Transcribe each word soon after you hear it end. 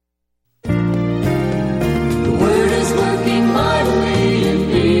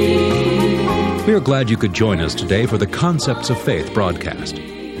We are glad you could join us today for the Concepts of Faith broadcast.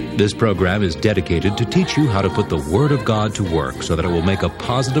 This program is dedicated to teach you how to put the Word of God to work so that it will make a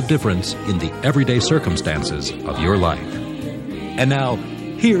positive difference in the everyday circumstances of your life. And now,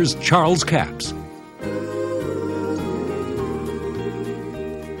 here's Charles Capps.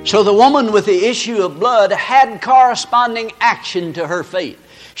 So the woman with the issue of blood had corresponding action to her faith.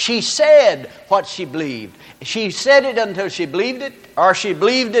 She said what she believed. She said it until she believed it, or she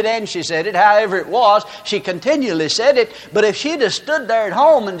believed it and she said it. However it was, she continually said it. But if she'd have stood there at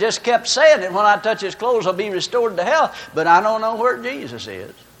home and just kept saying it, when I touch his clothes, I'll be restored to health. But I don't know where Jesus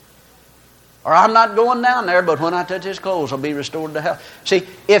is. Or I'm not going down there, but when I touch his clothes, I'll be restored to health. See,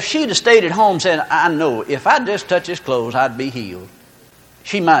 if she'd have stayed at home saying, I know, if I just touch his clothes, I'd be healed.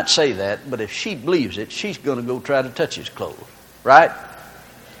 She might say that, but if she believes it, she's going to go try to touch his clothes. Right?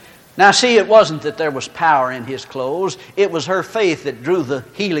 Now see, it wasn't that there was power in his clothes. It was her faith that drew the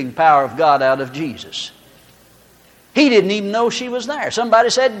healing power of God out of Jesus. He didn't even know she was there. Somebody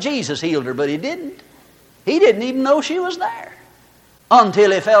said Jesus healed her, but he didn't. He didn't even know she was there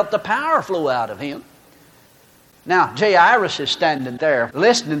until he felt the power flow out of him. Now, Jairus is standing there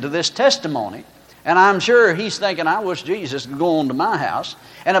listening to this testimony, and I'm sure he's thinking, I wish Jesus could go on to my house.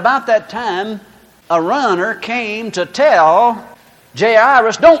 And about that time, a runner came to tell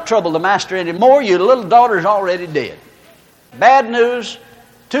Jairus, don't trouble the master anymore. Your little daughter's already dead. Bad news.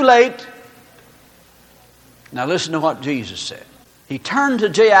 Too late. Now listen to what Jesus said. He turned to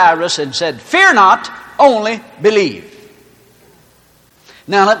Jairus and said, fear not, only believe.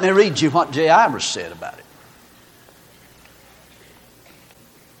 Now let me read you what Jairus said about it.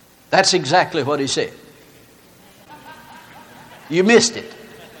 That's exactly what he said. You missed it.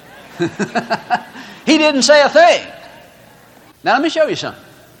 He didn't say a thing. Now let me show you something.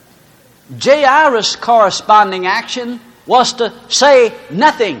 Jairus' corresponding action was to say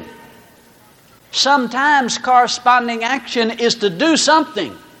nothing. Sometimes corresponding action is to do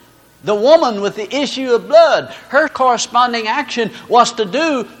something. The woman with the issue of blood, her corresponding action was to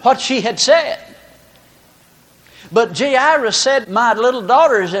do what she had said. But Jairus said, my little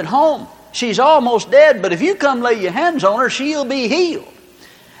daughter is at home. She's almost dead, but if you come lay your hands on her, she'll be healed.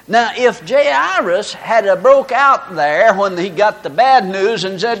 Now, if Jairus had broke out there when he got the bad news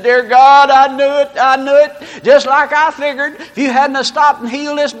and said, dear God, I knew it, just like I figured. If you hadn't have stopped and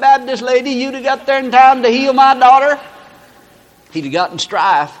healed this Baptist lady, you'd have got there in time to heal my daughter. He'd have gotten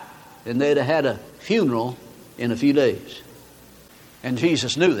strife, and they'd have had a funeral in a few days. And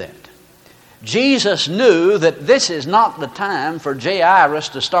Jesus knew that. Jesus knew that this is not the time for Jairus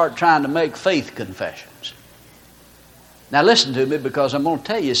to start trying to make faith confessions. Now listen to me, because I'm going to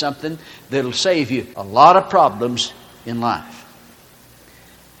tell you something that'll save you a lot of problems in life.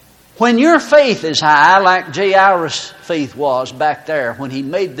 When your faith is high, like Jairus' faith was back there when he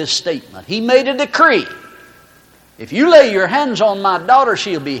made this statement, he made a decree. If you lay your hands on my daughter,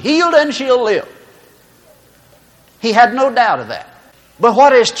 she'll be healed and she'll live. He had no doubt of that. But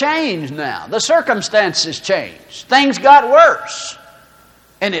what has changed now? The circumstances changed. Things got worse.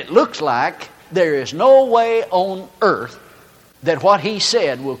 And it looks like there is no way on earth that what he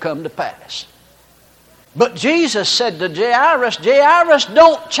said will come to pass. But Jesus said to Jairus, Jairus,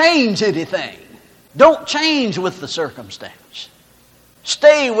 don't change anything. Don't change with the circumstance.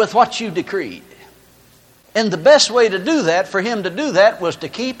 Stay with what you decreed. And the best way to do that, for him to do that, was to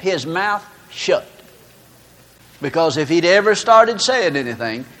keep his mouth shut. Because if he'd ever started saying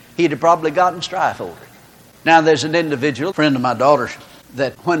anything, he'd have probably gotten strife over it. Now there's an individual, friend of my daughter's,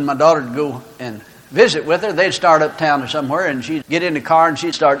 that when my daughter would go and visit with her, they'd start uptown or somewhere, and she'd get in the car and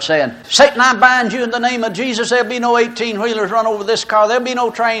she'd start saying, Satan, I bind you in the name of Jesus. There'll be no 18-wheelers run over this car. There'll be no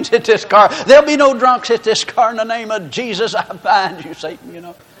trains hit this car. There'll be no drunks hit this car. In the name of Jesus, I bind you, Satan, you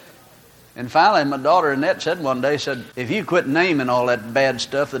know. And finally, my daughter Annette said one day, said, if you quit naming all that bad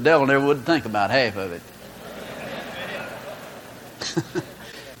stuff, the devil never would think about half of it.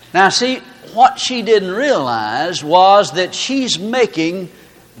 Now see, what she didn't realize was that she's making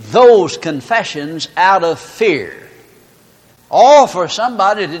those confessions out of fear. Or for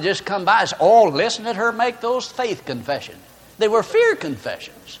somebody to just come by and say, oh, listen to her make those faith confessions. They were fear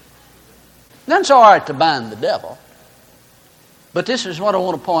confessions. Then it's all right to bind the devil. But this is what I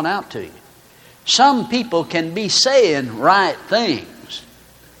want to point out to you. Some people can be saying right things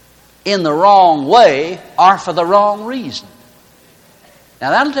in the wrong way or for the wrong reason. Now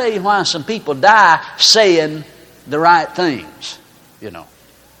that'll tell you why some people die saying the right things, you know.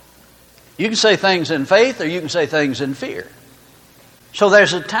 You can say things in faith or you can say things in fear. So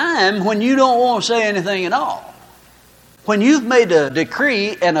there's a time when you don't want to say anything at all. When you've made a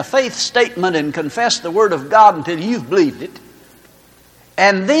decree and a faith statement and confessed the Word of God until you've believed it,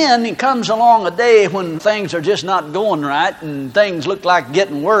 And then it comes along a day when things are just not going right and things look like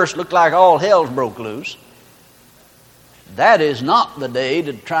getting worse, look like all hell's broke loose. That is not the day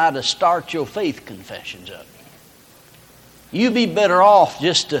to try to start your faith confessions up. You'd be better off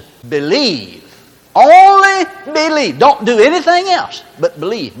just to believe. Only believe. Don't do anything else but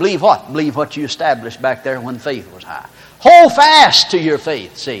believe. Believe what? Believe what you established back there when faith was high. Hold fast to your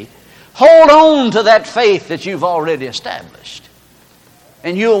faith, see. Hold on to that faith that you've already established.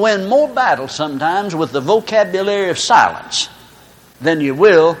 And you'll win more battles sometimes with the vocabulary of silence than you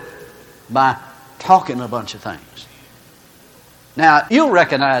will by talking a bunch of things. Now, you'll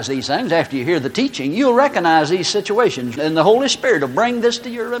recognize these things after you hear the teaching. You'll recognize these situations, and the Holy Spirit will bring this to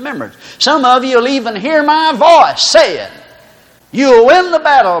your remembrance. Some of you will even hear my voice saying, you'll win the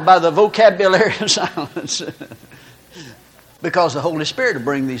battle by the vocabulary of silence. Because the Holy Spirit will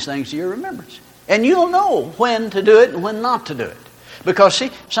bring these things to your remembrance. And you'll know when to do it and when not to do it. Because,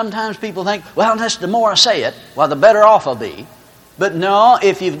 see, sometimes people think, well, that's the more I say it, well, the better off I'll be. But no,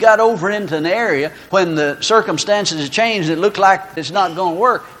 if you've got over into an area when the circumstances have changed and it looks like it's not going to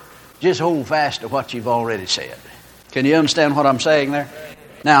work, just hold fast to what you've already said. Can you understand what I'm saying there?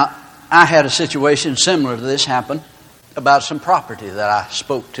 Now, I had a situation similar to this happen about some property that I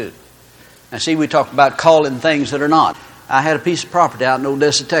spoke to. Now, see, we talked about calling things that are not. I had a piece of property out in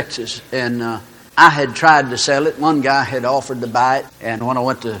Odessa, Texas, and I had tried to sell it. One guy had offered to buy it, and when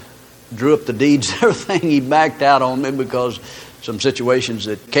I drew up the deeds and everything, he backed out on me because some situations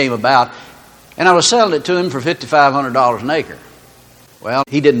that came about. And I was selling it to him for $5,500 an acre. Well,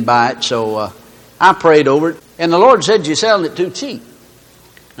 he didn't buy it, so I prayed over it. And the Lord said, you're selling it too cheap.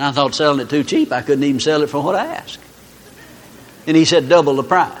 And I thought, selling it too cheap? I couldn't even sell it for what I asked. And he said, double the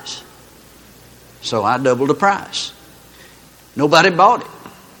price. So I doubled the price. Nobody bought it.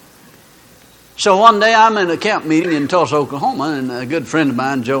 So one day I'm in a camp meeting in Tulsa, Oklahoma, and a good friend of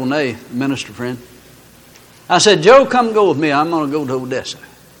mine, Joe Ney, minister friend, I said, Joe, come go with me. I'm going to go to Odessa.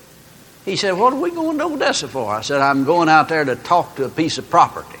 He said, what are we going to Odessa for? I said, I'm going out there to talk to a piece of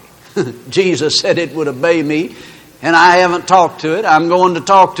property. Jesus said it would obey me, and I haven't talked to it. I'm going to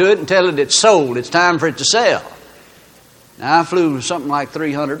talk to it and tell it it's sold. It's time for it to sell. Now, I flew something like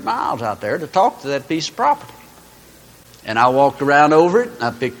 300 miles out there to talk to that piece of property. And I walked around over it.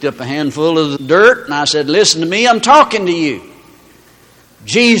 I picked up a handful of the dirt, and I said, listen to me, I'm talking to you.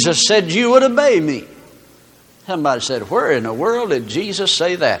 Jesus said you would obey me. Somebody said, where in the world did Jesus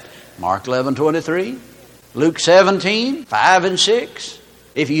say that? Mark 11:23, Luke 17, 5 and 6.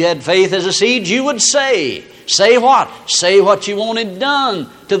 If you had faith as a seed, you would say. Say what? Say what you wanted done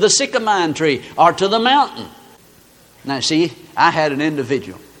to the sycamore tree or to the mountain. Now see, I had an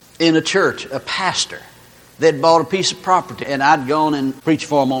individual in a church, a pastor, they'd bought a piece of property, and I'd gone and preached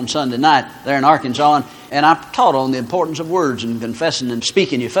for them on Sunday night there in Arkansas, and I taught on the importance of words and confessing and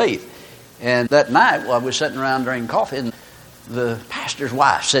speaking your faith. And that night, while we were sitting around drinking coffee, and the pastor's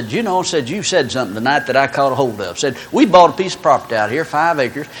wife said, you said something tonight that I caught a hold of. Said, we bought a piece of property out here, 5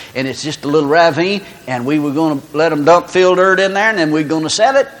 acres, and it's just a little ravine, and we were going to let them dump fill dirt in there, and then we're going to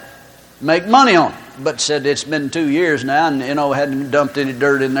sell it, make money on it. But said, it's been 2 years now, and hadn't dumped any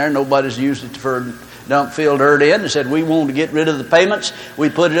dirt in there. Nobody's used it for dump fill dirt in. They said, we wanted to get rid of the payments. We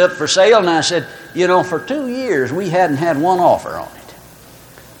put it up for sale, and I said, for 2 years, we hadn't had one offer on it.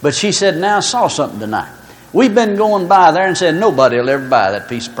 But she said, now I saw something tonight. We've been going by there and said, nobody will ever buy that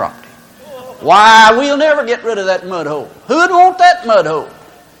piece of property. Why, we'll never get rid of that mud hole. Who'd want that mud hole?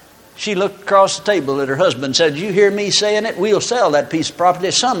 She looked across the table at her husband and said, you hear me saying it? We'll sell that piece of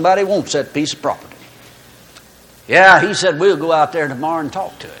property. Somebody wants that piece of property. Yeah, he said, we'll go out there tomorrow and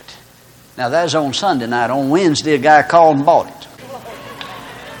talk to it. Now, that was on Sunday night. On Wednesday, a guy called and bought it.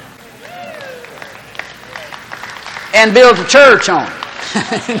 And built a church on it.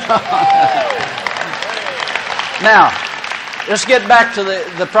 Now, let's get back to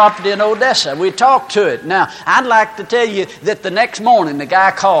the property in Odessa. We talked to it. Now, I'd like to tell you that the next morning the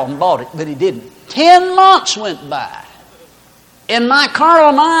guy called and bought it, but he didn't. 10 months went by. And my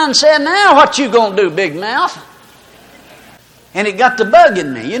carnal mind said, now what you going to do, big mouth? And it got to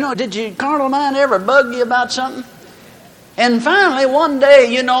bugging me. Did your carnal mind ever bug you about something? And finally, one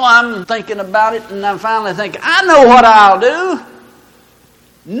day, I'm thinking about it, and I'm finally thinking, I know what I'll do.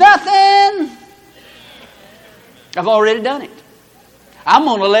 Nothing. I've already done it. I'm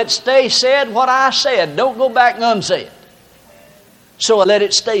going to let stay said what I said. Don't go back and unsay it. So I let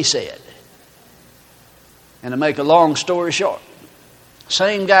it stay said. And to make a long story short,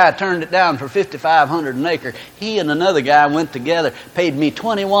 same guy turned it down for $5,500 an acre. He and another guy went together, paid me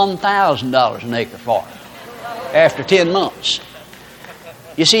 $21,000 an acre for it after 10 months.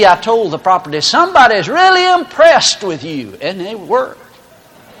 You see, I told the property, somebody's really impressed with you. And they were.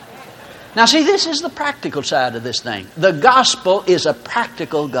 Now see, this is the practical side of this thing. The gospel is a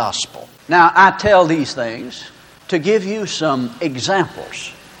practical gospel. Now I tell these things to give you some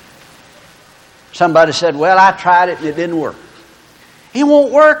examples. Somebody said, well, I tried it and it didn't work. It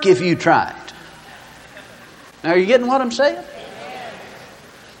won't work if you try it. Now are you getting what I'm saying?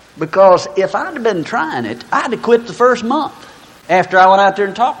 Because if I'd have been trying it, I'd have quit the first month after I went out there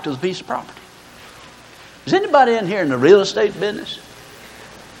and talked to the piece of property. Is anybody in here in the real estate business?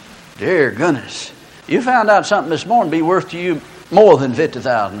 Dear goodness. You found out something this morning be worth to you more than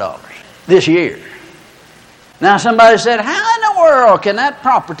 $50,000 this year. Now somebody said, how in the world can that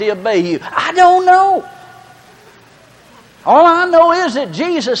property obey you? I don't know. All I know is that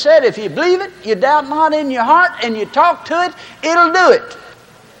Jesus said if you believe it, you doubt not in your heart, and you talk to it, it'll do it.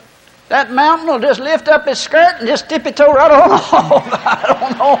 That mountain will just lift up its skirt and just tip its toe right on. I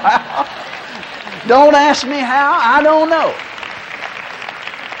don't know how. Don't ask me how. I don't know.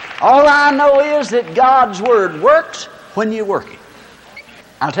 All I know is that God's Word works when you work it.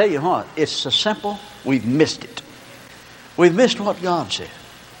 I'll tell you what, it's so simple, we've missed it. We've missed what God said.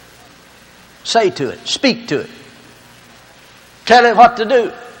 Say to it, speak to it. Tell it what to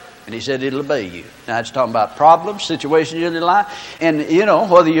do. And He said it'll obey you. Now it's talking about problems, situations in your life. And you know,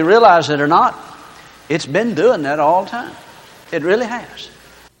 whether you realize it or not, it's been doing that all the time. It really has.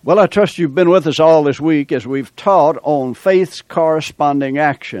 Well, I trust you've been with us all this week as we've taught on faith's corresponding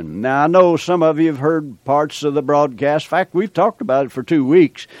action. Now, I know some of you have heard parts of the broadcast. In fact, we've talked about it for 2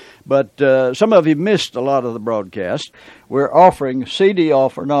 weeks, but some of you missed a lot of the broadcast. We're offering CD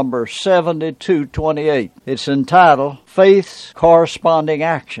offer number 7228. It's entitled Faith's Corresponding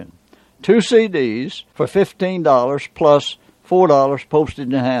Action. 2 CDs for $15 plus $4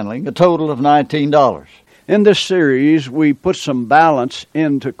 postage and handling, a total of $19. In this series, we put some balance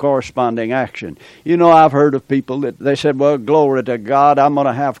into corresponding action. You know, I've heard of people that they said, well, glory to God, I'm going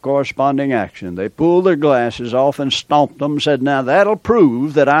to have corresponding action. They pulled their glasses off and stomped them and said, now that'll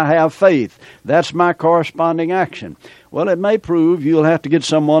prove that I have faith. That's my corresponding action. Well, it may prove you'll have to get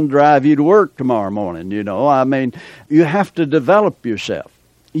someone to drive you to work tomorrow morning, you know. I mean, you have to develop yourself.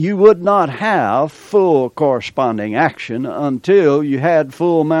 You would not have full corresponding action until you had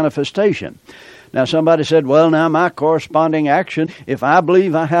full manifestation. Now, somebody said, well, now my corresponding action, if I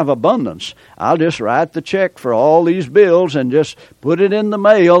believe I have abundance, I'll just write the check for all these bills and just put it in the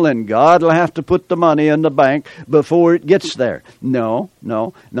mail, and God will have to put the money in the bank before it gets there. No.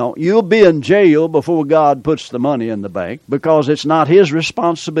 You'll be in jail before God puts the money in the bank, because it's not His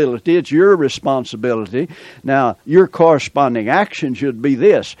responsibility, it's your responsibility. Now, your corresponding action should be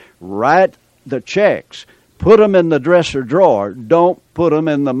this: write the checks. Put them in the dresser drawer. Don't put them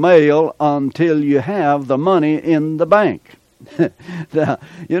in the mail until you have the money in the bank. Now,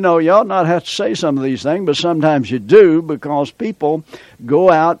 you know, you ought not have to say some of these things, but sometimes you do, because people go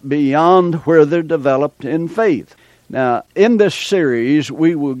out beyond where they're developed in faith. Now, in this series,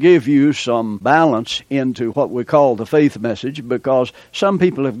 we will give you some balance into what we call the faith message, because some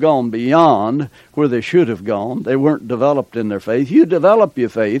people have gone beyond where they should have gone. They weren't developed in their faith. You develop your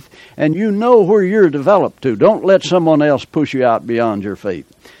faith, and you know where you're developed to. Don't let someone else push you out beyond your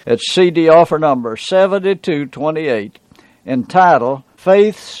faith. It's CD offer number 7228, entitled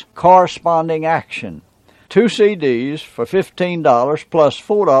Faith's Corresponding Action. 2 CDs for $15 plus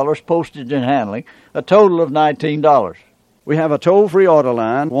 $4 postage and handling, a total of $19. We have a toll-free order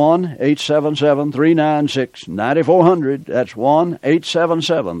line, 1-877-396-9400. That's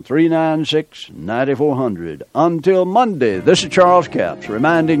 1-877-396-9400. Until Monday, this is Charles Capps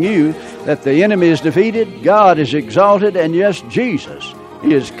reminding you that the enemy is defeated, God is exalted, and yes, Jesus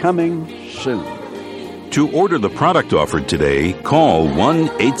is coming soon. To order the product offered today, call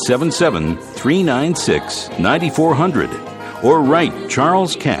 1-877-396-9400 or write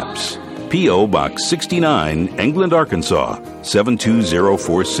Charles Capps, P.O. Box 69, England, Arkansas,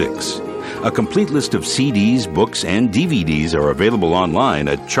 72046. A complete list of CDs, books, and DVDs are available online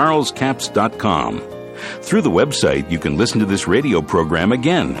at charlescapps.com. Through the website, you can listen to this radio program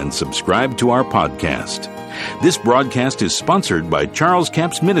again and subscribe to our podcast. This broadcast is sponsored by Charles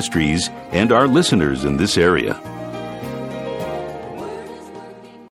Capps Ministries and our listeners in this area.